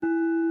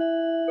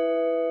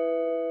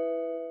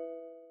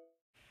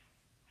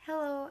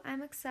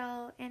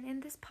Excel, and in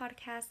this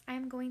podcast, I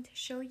am going to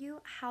show you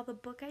how the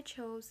book I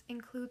chose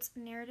includes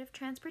narrative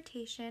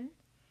transportation.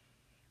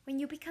 When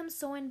you become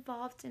so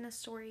involved in a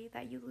story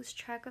that you lose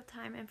track of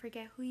time and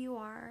forget who you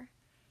are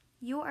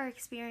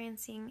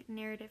experiencing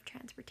narrative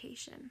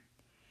transportation.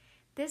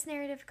 This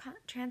narrative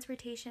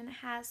transportation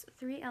has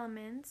three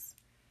elements.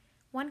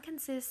 One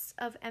consists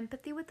of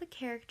empathy with the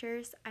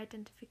characters,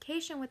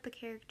 identification with the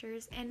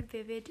characters, and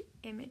vivid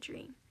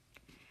imagery.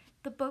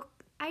 The book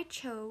I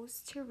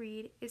chose to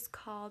read is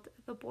called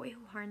The Boy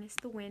Who Harnessed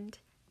the Wind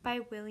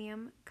by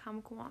William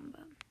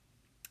Kamkwamba.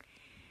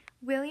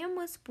 William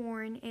was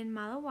born in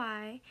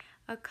Malawi,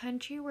 a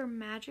country where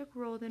magic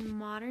ruled and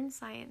modern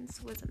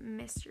science was a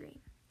mystery.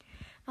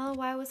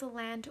 Malawi was a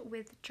land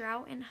with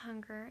drought and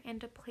hunger,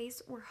 and a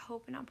place where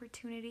hope and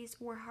opportunities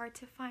were hard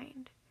to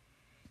find.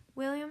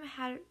 William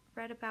had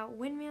read about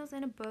windmills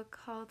in a book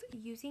called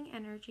Using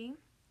Energy,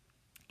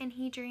 and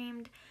he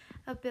dreamed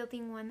of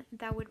building one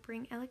that would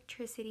bring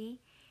electricity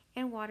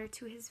and water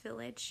to his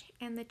village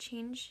and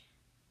change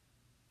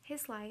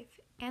his life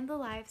and the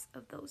lives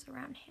of those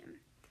around him.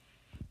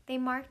 They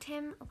marked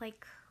him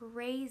like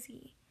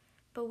crazy,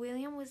 but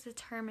William was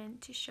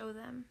determined to show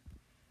them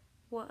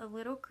what a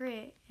little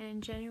grit and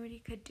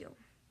ingenuity could do.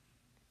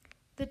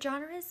 The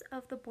genres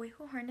of The Boy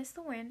Who Harnessed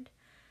the Wind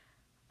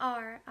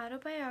are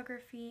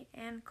autobiography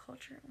and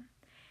cultural.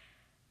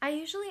 I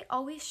usually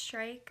always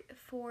strike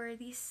for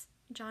these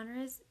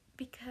genres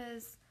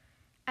because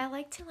I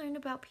like to learn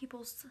about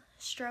people's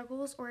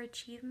struggles or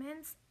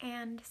achievements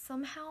and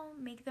somehow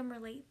make them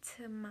relate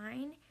to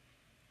mine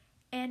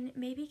and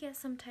maybe get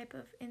some type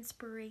of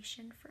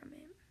inspiration from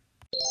it.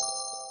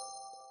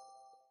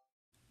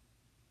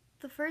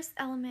 The first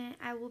element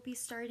I will be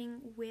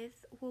starting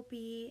with will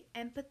be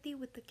empathy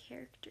with the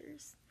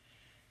characters.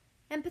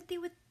 Empathy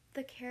with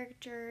the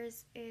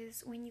characters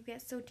is when you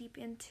get so deep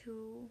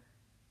into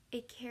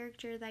a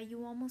character that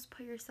you almost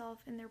put yourself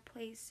in their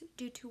place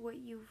due to what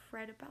you've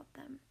read about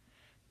them.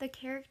 The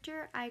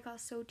character I got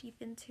so deep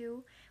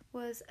into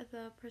was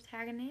the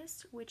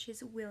protagonist, which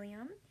is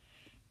William,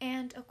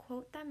 and a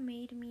quote that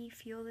made me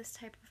feel this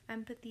type of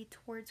empathy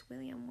towards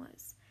William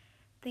was,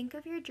 "Think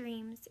of your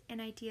dreams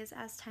and ideas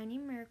as tiny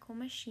miracle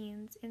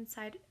machines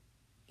inside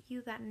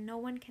you that no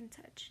one can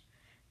touch.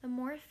 The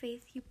more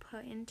faith you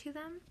put into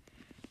them,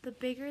 the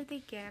bigger they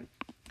get,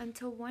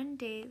 until one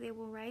day they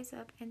will rise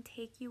up and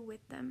take you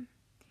with them."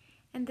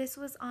 And this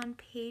was on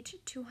page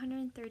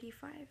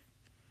 235.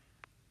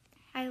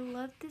 I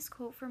love this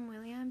quote from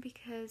William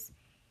because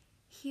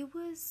he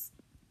was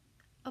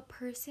a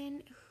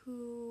person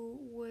who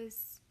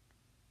was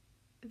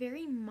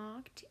very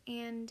mocked,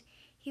 and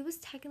he was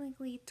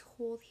technically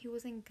told he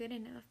wasn't good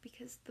enough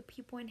because the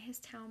people in his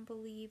town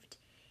believed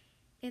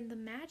in the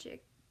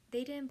magic.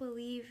 They didn't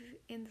believe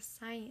in the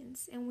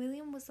science, and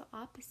William was the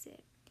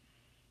opposite.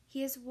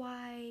 He is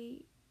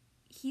why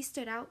he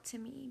stood out to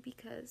me,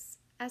 because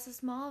as a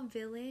small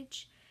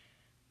village,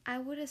 I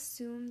would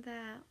assume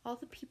that all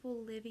the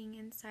people living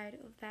inside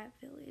of that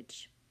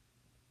village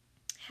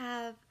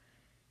have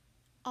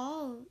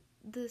all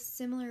the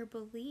similar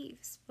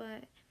beliefs,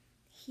 but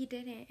he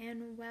didn't.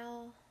 And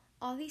while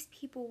all these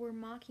people were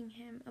mocking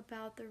him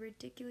about the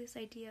ridiculous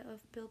idea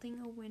of building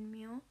a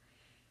windmill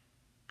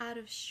out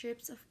of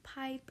strips of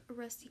pipe, a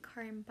rusty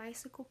car and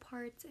bicycle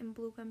parts, and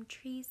blue gum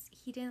trees,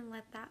 he didn't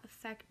let that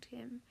affect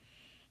him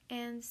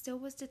and still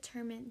was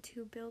determined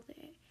to build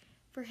it.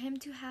 For him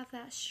to have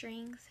that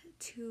strength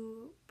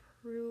to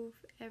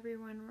prove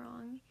everyone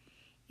wrong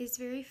is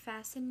very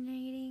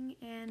fascinating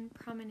and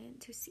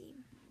prominent to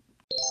see.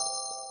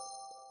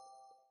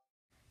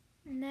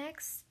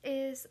 Next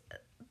is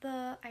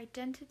the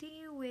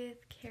identity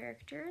with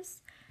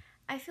characters.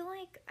 I feel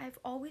like I've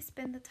always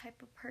been the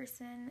type of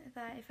person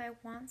that if I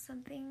want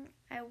something,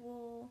 I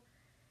will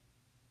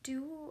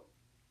do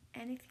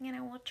anything and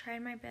I will try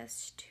my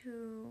best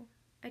to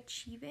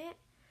achieve it,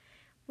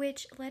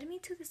 which led me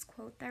to this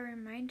quote that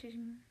reminded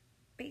me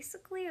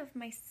basically of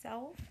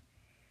myself.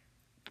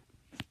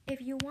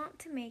 If you want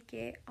to make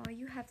it, all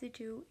you have to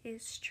do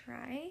is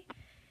try.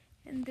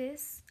 And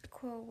this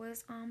quote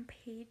was on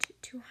page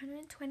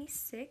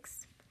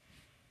 226.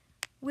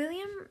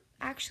 William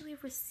actually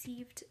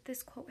received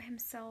this quote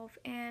himself,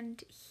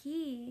 and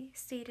he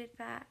stated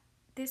that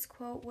this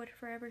quote would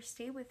forever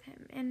stay with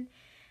him. And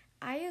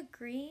I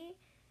agree.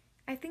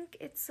 I think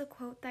it's a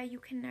quote that you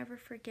can never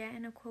forget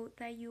and a quote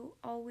that you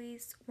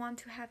always want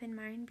to have in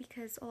mind,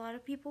 because a lot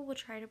of people will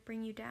try to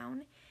bring you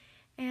down,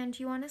 and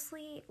you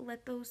honestly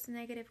let those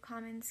negative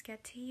comments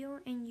get to you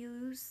and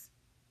use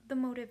the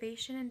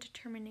motivation and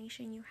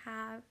determination you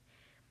have,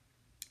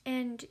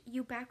 and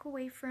you back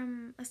away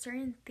from a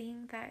certain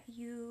thing that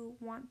you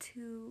want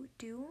to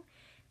do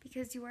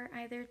because you are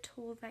either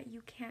told that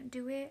you can't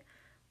do it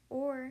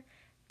or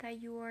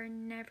that you are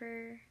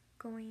never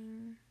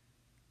going,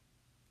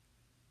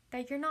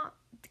 that you're not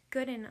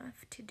good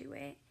enough to do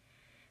it.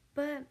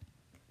 But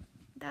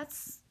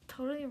that's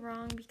totally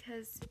wrong,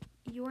 because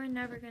you are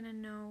never gonna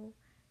know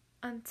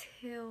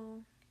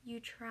until you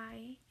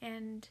try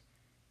and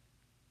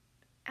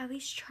at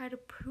least try to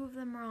prove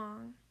them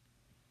wrong.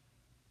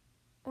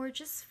 or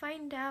just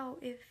find out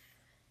if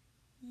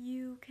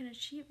you can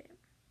achieve it.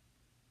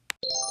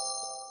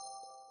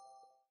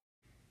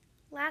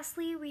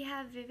 Lastly, we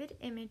have vivid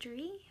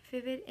imagery.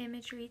 Vivid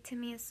imagery to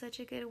me is such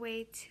a good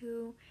way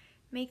to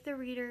make the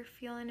reader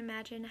feel and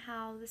imagine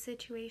how the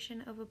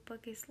situation of a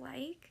book is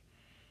like.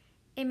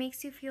 It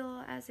makes you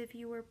feel as if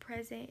you were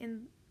present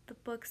in the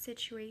book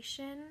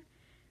situation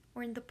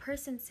or in the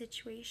person's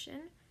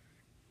situation.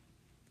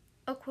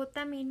 A quote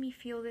that made me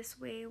feel this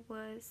way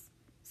was,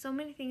 "So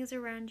many things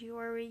around you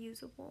are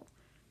reusable.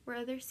 Where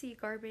others see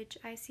garbage,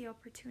 I see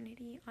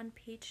opportunity," on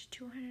page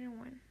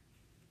 201.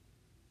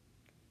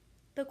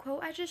 The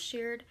quote I just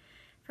shared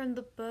from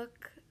the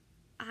book,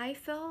 I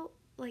felt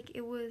like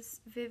it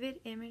was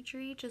vivid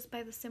imagery just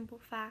by the simple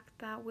fact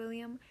that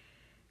William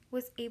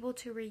was able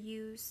to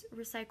reuse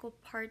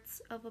recycled parts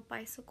of a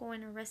bicycle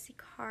and a rusty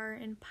car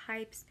and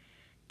pipes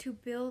to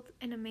build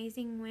an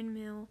amazing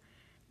windmill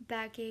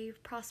that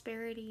gave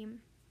prosperity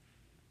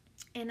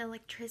and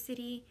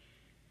electricity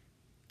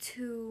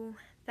to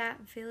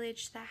that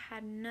village that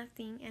had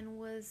nothing and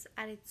was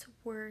at its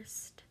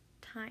worst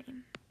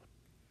time.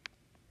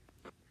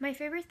 My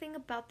favorite thing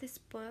about this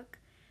book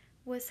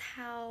was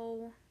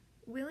how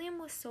William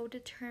was so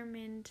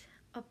determined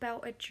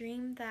about a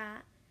dream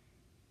that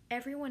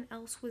everyone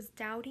else was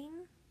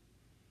doubting,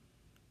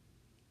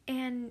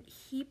 and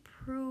he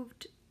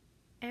proved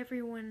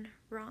everyone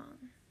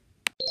wrong.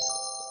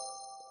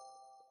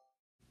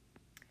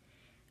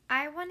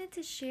 I wanted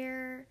to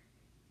share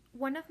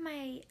one of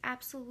my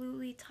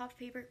absolutely top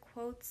favorite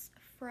quotes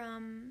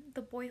from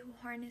The Boy Who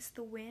Harnessed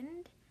the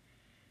Wind,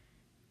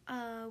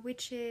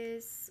 which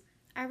is,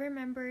 I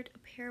remembered a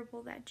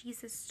parable that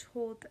Jesus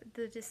told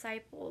the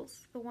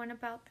disciples, the one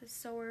about the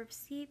sower of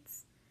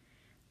seeds.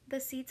 The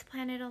seeds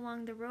planted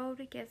along the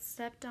road get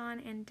stepped on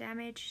and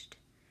damaged.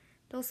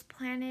 Those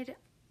planted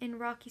in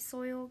rocky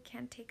soil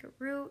can't take a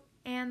root,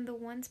 and the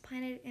ones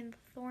planted in the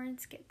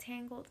thorns get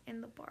tangled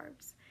in the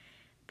barbs.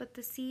 But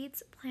the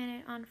seeds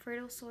planted on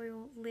fertile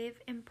soil live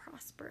and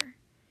prosper.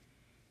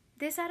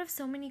 This, out of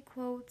so many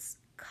quotes,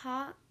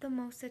 caught the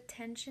most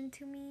attention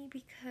to me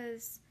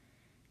because,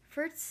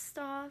 first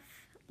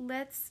off,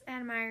 let's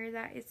admire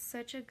that it's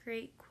such a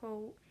great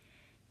quote,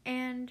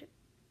 and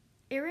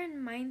it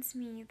reminds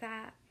me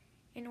that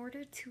in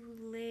order to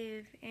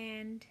live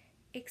and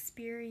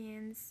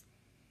experience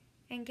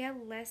and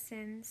get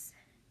lessons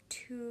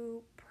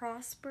to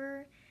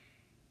prosper,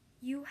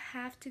 you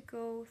have to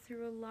go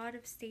through a lot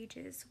of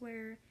stages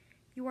where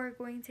you are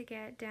going to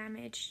get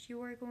damaged,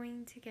 you are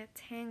going to get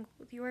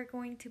tangled, you are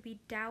going to be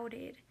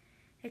doubted,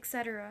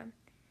 etc.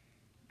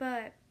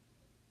 But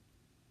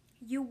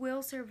you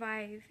will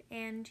survive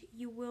and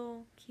you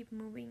will keep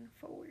moving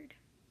forward.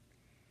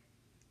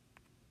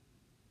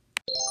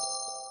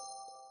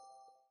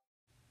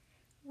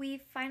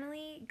 We've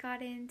finally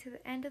gotten to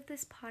the end of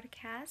this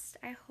podcast.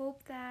 I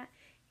hope that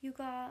you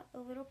got a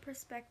little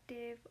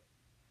perspective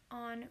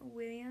on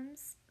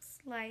William's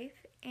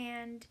life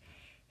and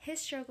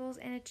his struggles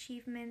and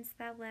achievements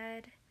that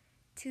led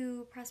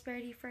to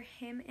prosperity for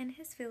him and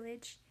his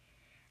village.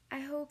 I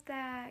hope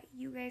that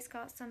you guys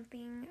got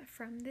something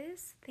from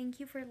this. Thank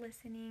you for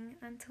listening.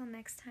 Until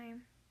next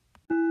time.